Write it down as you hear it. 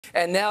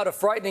And now to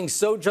frightening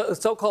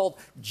so-called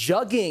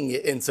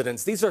jugging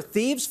incidents. These are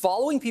thieves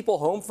following people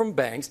home from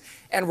banks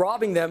and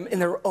robbing them in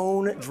their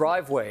own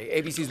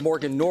driveway. ABC's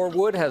Morgan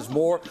Norwood has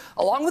more,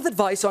 along with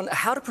advice on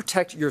how to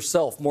protect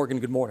yourself. Morgan,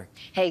 good morning.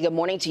 Hey, good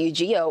morning to you,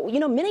 Gio. You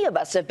know, many of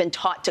us have been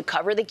taught to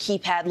cover the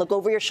keypad, look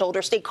over your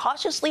shoulder, stay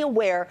cautiously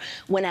aware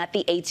when at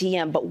the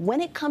ATM. But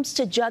when it comes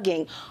to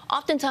jugging,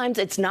 oftentimes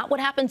it's not what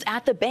happens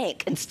at the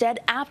bank, instead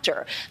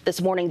after.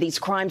 This morning, these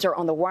crimes are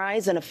on the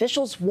rise and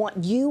officials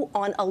want you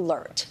on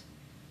alert.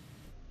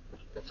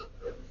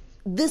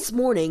 This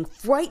morning,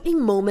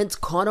 frightening moments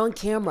caught on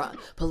camera.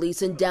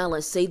 Police in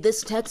Dallas say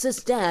this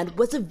Texas dad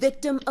was a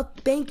victim of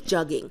bank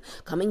jugging,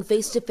 coming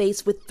face to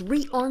face with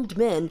three armed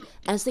men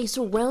as they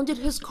surrounded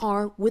his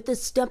car with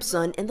his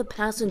stepson in the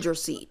passenger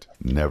seat.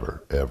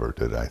 Never, ever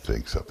did I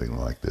think something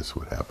like this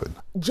would happen.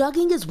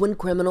 Jugging is when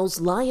criminals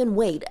lie in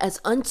wait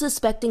as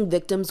unsuspecting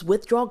victims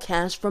withdraw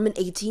cash from an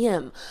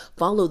ATM,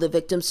 follow the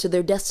victims to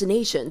their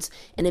destinations,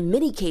 and in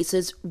many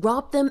cases,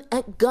 rob them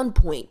at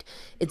gunpoint.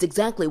 It's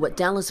exactly what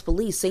Dallas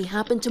police say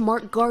happened to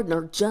Mark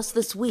Gardner just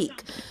this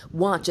week.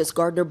 Watch as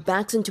Gardner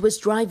backs into his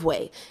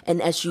driveway. An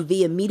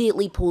SUV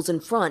immediately pulls in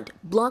front,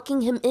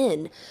 blocking him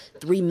in.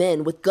 Three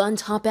men with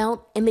guns hop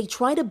out and they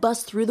try to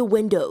bust through the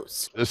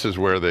windows. This is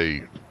where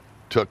they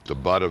took the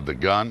butt of the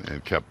gun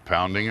and kept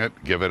pounding it.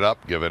 Give it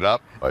up, give it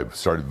up. I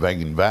started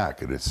banging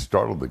back and it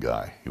startled the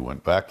guy. He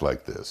went back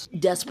like this.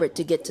 Desperate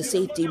to get to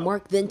safety,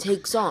 Mark then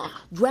takes off,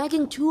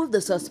 dragging two of the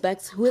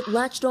suspects who had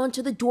latched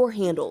onto the door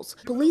handles.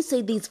 Police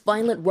say these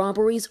violent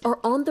robberies are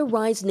on the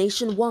rise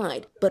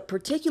nationwide, but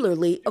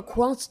particularly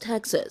across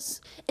Texas.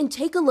 And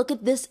take a look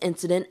at this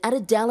incident at a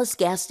Dallas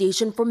gas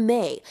station from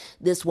May.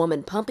 This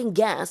woman pumping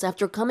gas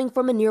after coming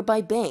from a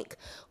nearby bank.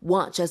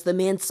 Watch as the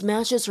man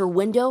smashes her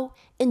window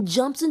and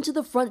jumps into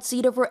the front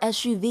seat of her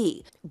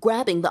SUV,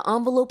 grabbing the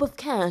envelope of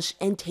cash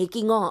and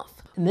taking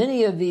off.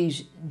 Many of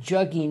these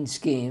jugging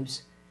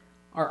schemes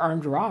are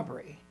armed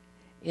robbery.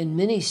 In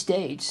many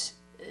states,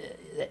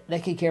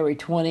 that could carry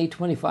 20,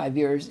 25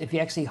 years if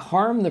you actually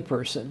harm the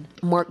person.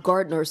 Mark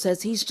Gardner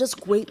says he's just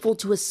grateful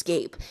to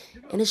escape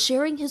and is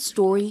sharing his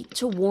story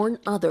to warn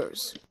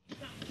others.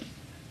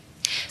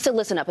 So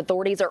listen up,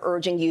 authorities are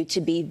urging you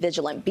to be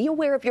vigilant. Be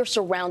aware of your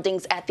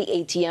surroundings at the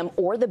ATM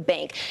or the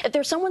bank. If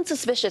there's someone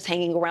suspicious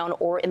hanging around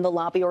or in the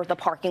lobby or the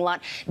parking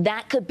lot,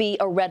 that could be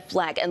a red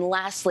flag. And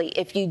lastly,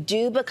 if you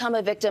do become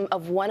a victim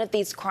of one of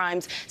these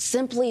crimes,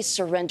 simply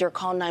surrender,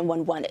 call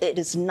 911. It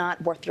is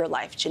not worth your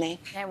life. Janae?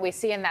 And we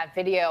see in that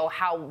video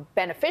how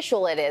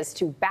beneficial it is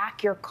to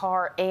back your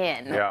car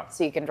in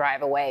so you can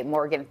drive away.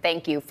 Morgan,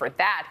 thank you for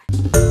that.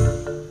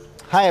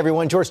 Hi,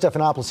 everyone. George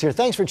Stephanopoulos here.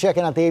 Thanks for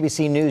checking out the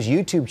ABC News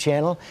YouTube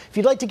channel. If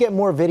you'd like to get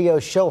more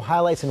videos, show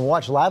highlights, and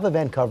watch live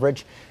event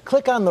coverage,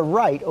 click on the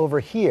right over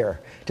here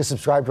to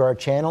subscribe to our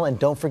channel. And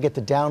don't forget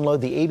to download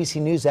the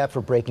ABC News app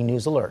for breaking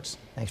news alerts.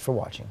 Thanks for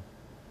watching.